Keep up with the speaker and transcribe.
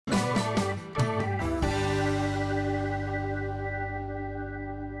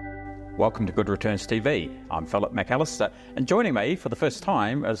Welcome to Good Returns TV. I'm Philip McAllister, and joining me for the first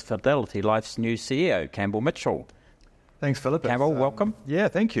time is Fidelity Life's new CEO, Campbell Mitchell. Thanks, Philip. Campbell, welcome. Yeah,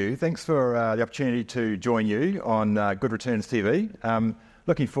 thank you. Thanks for the opportunity to join you on Good Returns TV.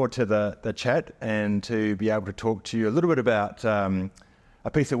 Looking forward to the chat and to be able to talk to you a little bit about a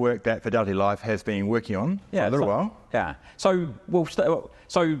piece of work that Fidelity Life has been working on for a little while. Yeah. So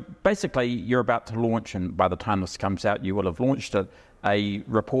basically, you're about to launch, and by the time this comes out, you will have launched a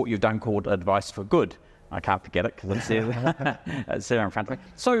report you've done called Advice for Good. I can't forget it because it's there in front of me.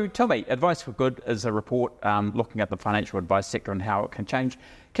 So tell me, Advice for Good is a report looking at the financial advice sector and how it can change.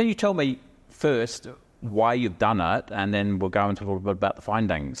 Can you tell me first why you've done it, and then we'll go into a little bit about the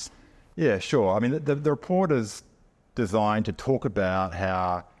findings? Yeah, sure. I mean, the report is designed to talk about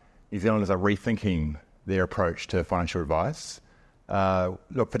how New Zealanders are rethinking their approach to financial advice.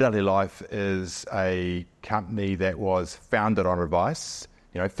 Look, Fidelity Life is a company that was founded on advice.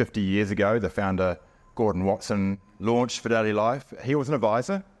 50 years ago, the founder, Gordon Watson, launched Fidelity Life. He was an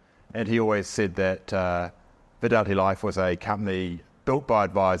advisor, and he always said that Fidelity Life was a company built by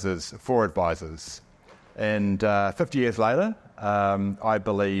advisors for advisors. And 50 years later, I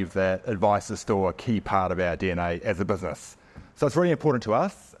believe that advice is still a key part of our DNA as a business. So it's really important to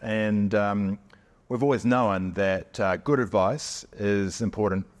us, and we've always known that good advice is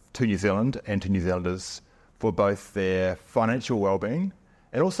important to New Zealand and to New Zealanders for both their financial well-being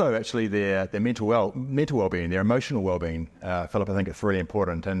and also actually their mental well-being, their emotional well-being. Philip, I think it's really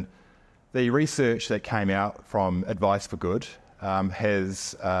important. And the research that came out from Advice for Good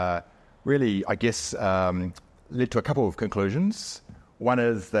has really, I guess, led to a couple of conclusions. One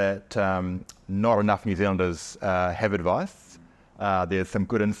is that not enough New Zealanders have advice. There's some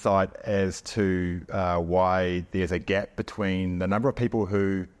good insight as to why there's a gap between the number of people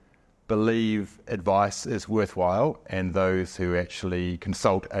who believe advice is worthwhile and those who actually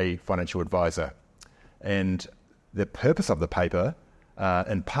consult a financial advisor. And the purpose of the paper,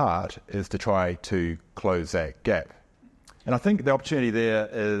 in part, is to try to close that gap. And I think the opportunity there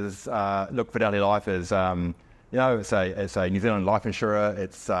is, look, Fidelity Life is, it's a New Zealand life insurer.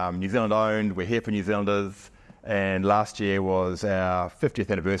 It's New Zealand owned. We're here for New Zealanders. And last year was our 50th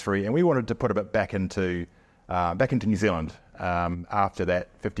anniversary, and we wanted to put a bit back into New Zealand after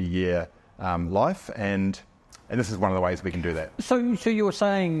that 50-year life, and this is one of the ways we can do that. So you're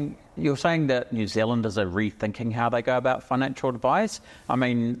saying that New Zealanders are rethinking how they go about financial advice? I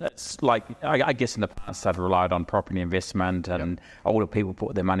mean, it's like, I guess in the past they've relied on property investment, and older people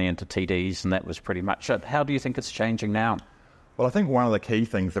put their money into TDs, and that was pretty much it. How do you think it's changing now? Well, I think one of the key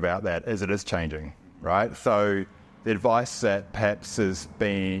things about that is it is changing, right? So the advice that perhaps is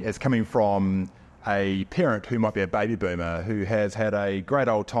coming from a parent who might be a baby boomer who has had a great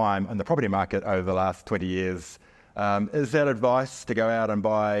old time in the property market over the last 20 years. Is that advice to go out and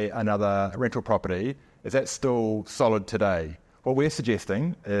buy another rental property, is that still solid today? What we're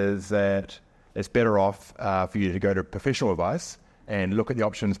suggesting is that it's better off for you to go to professional advice and look at the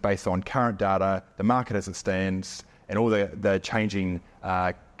options based on current data, the market as it stands, and all the changing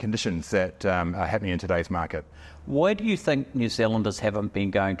conditions that are happening in today's market. Why do you think New Zealanders haven't been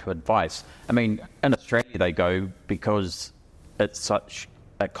going to advice? I mean, in Australia they go because it's such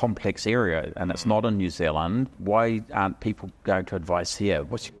a complex area and it's not in New Zealand. Why aren't people going to advice here?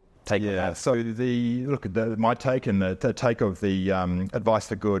 What's your take on that? So my take and the take of the Advice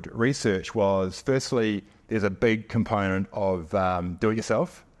for Good research was, firstly, there's a big component of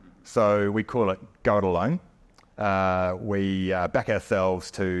do-it-yourself. So we call it go it alone. We back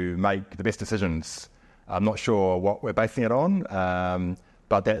ourselves to make the best decisions. I'm not sure what we're basing it on,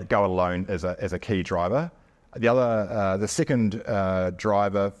 but that go it alone is a key driver. The second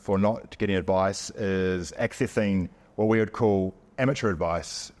driver for not getting advice is accessing what we would call amateur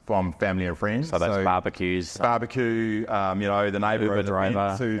advice from family and friends. So that's barbecues. Barbecue, the neighbour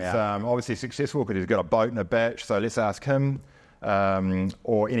who's obviously successful because he's got a boat and a batch, so let's ask him.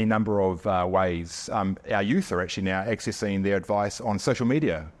 Or any number of ways. Our youth are actually now accessing their advice on social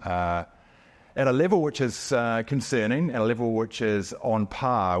media at a level which is concerning, at a level which is on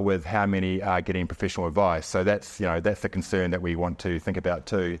par with how many are getting professional advice. So that's the concern that we want to think about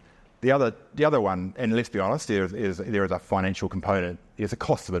too. The other one, and let's be honest, there is a financial component. There's a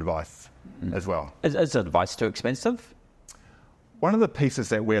cost of advice as well. Is advice too expensive? One of the pieces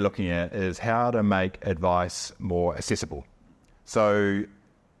that we're looking at is how to make advice more accessible. So,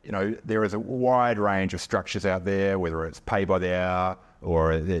 there is a wide range of structures out there, whether it's pay by the hour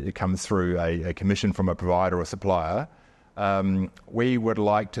or it comes through a commission from a provider or supplier. We would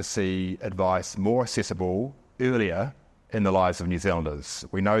like to see advice more accessible earlier in the lives of New Zealanders.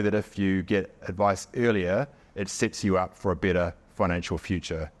 We know that if you get advice earlier, it sets you up for a better financial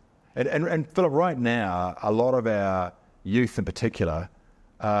future. And Philip, right now, a lot of our youth in particular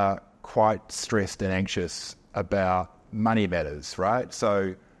are quite stressed and anxious about money matters, right?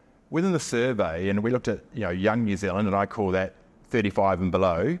 So within the survey, and we looked at young New Zealand, and I call that 35 and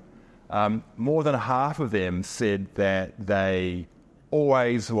below, more than half of them said that they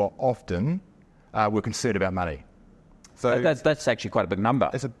always or often were concerned about money. So that's actually quite a big number.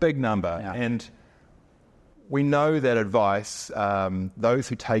 It's a big number. Yeah. And we know that advice, those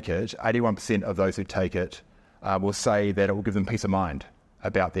who take it, 81% of those who take it will say that it will give them peace of mind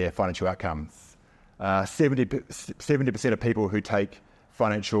about their financial outcomes. 70% of people who take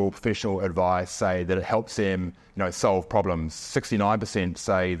financial professional advice say that it helps them, solve problems. 69%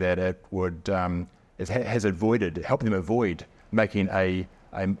 say that it would helped them avoid making a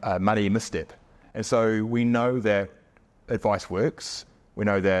money misstep. And so we know that advice works. We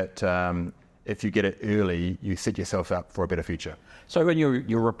know that if you get it early, you set yourself up for a better future. So in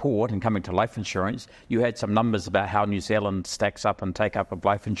your report and coming to life insurance, you had some numbers about how New Zealand stacks up and take up of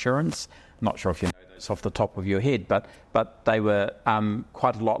life insurance. I'm not sure if you know those off the top of your head, but they were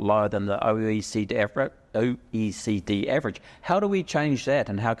quite a lot lower than the OECD average. How do we change that,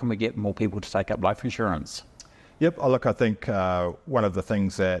 and how can we get more people to take up life insurance? Yep. Look, I think one of the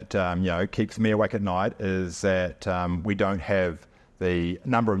things that keeps me awake at night is that we don't have the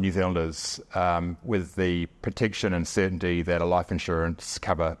number of New Zealanders with the protection and certainty that a life insurance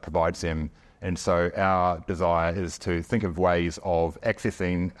cover provides them. And so our desire is to think of ways of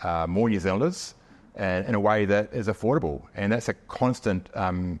accessing more New Zealanders and in a way that is affordable. And that's a constant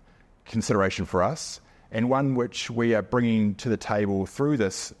consideration for us, and one which we are bringing to the table through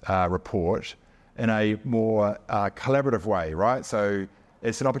this report in a more collaborative way, right? So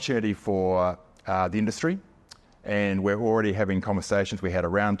it's an opportunity for the industry, and we're already having conversations. We had a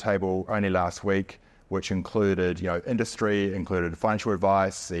roundtable only last week, which included, industry, included financial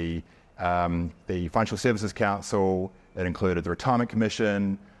advice, the Financial Services Council, it included the Retirement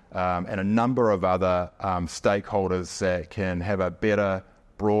Commission, and a number of other stakeholders that can have a better,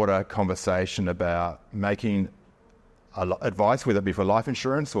 broader conversation about making advice, whether it be for life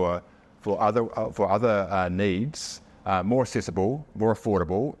insurance or for other needs, more accessible, more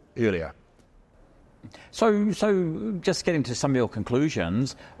affordable, earlier. So just getting to some of your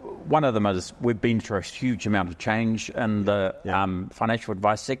conclusions, one of them is we've been through a huge amount of change in the financial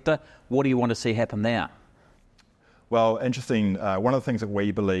advice sector. What do you want to see happen there? Well, interesting. One of the things that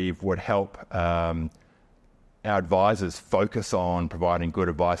we believe would help our advisors focus on providing good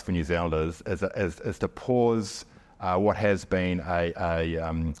advice for New Zealanders is to pause what has been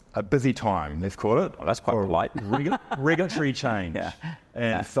a busy time, let's call it. Oh, that's quite polite. Regulatory change.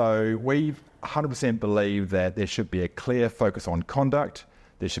 So we 100% believe that there should be a clear focus on conduct.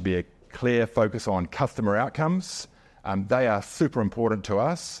 There should be a clear focus on customer outcomes. They are super important to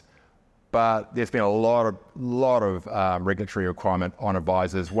us, but there's been a lot of regulatory requirement on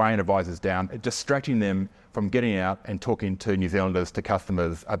advisors, weighing advisors down, distracting them from getting out and talking to New Zealanders, to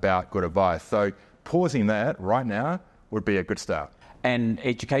customers about good advice. So pausing that right now would be a good start. And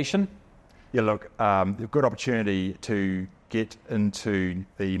education? Yeah, look, a good opportunity to get into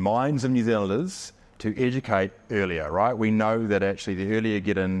the minds of New Zealanders to educate earlier, right? We know that actually the earlier you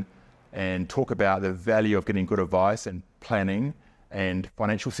get in and talk about the value of getting good advice and planning and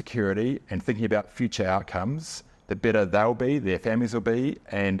financial security and thinking about future outcomes, the better they'll be, their families will be,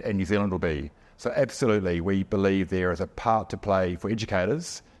 and New Zealand will be. So absolutely, we believe there is a part to play for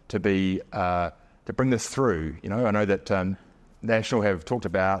educators to be to bring this through. I know that National have talked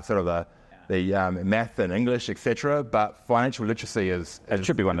about sort of the math and English, etc., but financial literacy it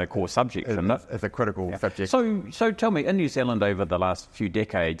should be one of the core subjects, isn't it? It's a critical subject. So tell me, in New Zealand over the last few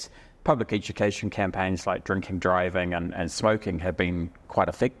decades, public education campaigns like drinking, driving and smoking have been quite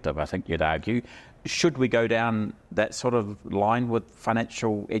effective, I think you'd argue. Should we go down that sort of line with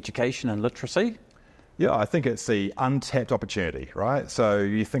financial education and literacy? Yeah, I think it's the untapped opportunity, right? So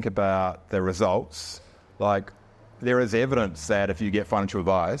you think about the results, like there is evidence that if you get financial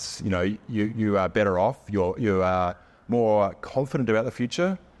advice, you are better off, you are more confident about the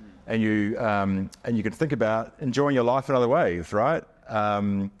future, and you can think about enjoying your life in other ways, right?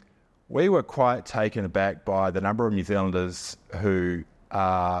 We were quite taken aback by the number of New Zealanders who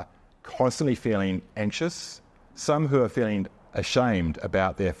are constantly feeling anxious, some who are feeling ashamed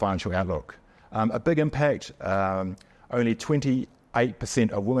about their financial outlook. A big impact, only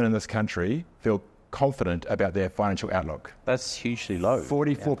 28% of women in this country feel confident about their financial outlook. That's hugely low.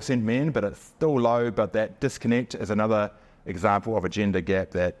 44% men, but it's still low, but that disconnect is another example of a gender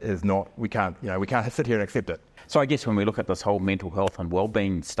gap that is not, we can't sit here and accept it. So I guess when we look at this whole mental health and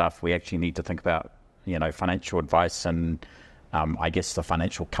wellbeing stuff, we actually need to think about, financial advice and I guess, the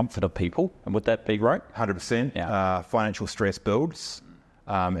financial comfort of people. And would that be right? 100%. Yeah. Financial stress builds.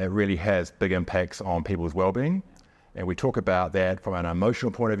 It really has big impacts on people's well-being. And we talk about that from an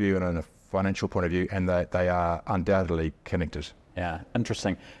emotional point of view and a financial point of view, and that they are undoubtedly connected. Yeah,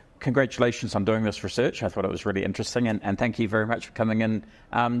 interesting. Congratulations on doing this research. I thought it was really interesting, and thank you very much for coming in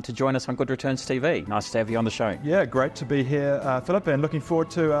to join us on Good Returns TV. Nice to have you on the show. Yeah, great to be here, Philip, and looking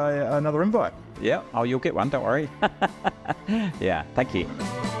forward to another invite. Yeah, oh, you'll get one, don't worry. Yeah, thank you.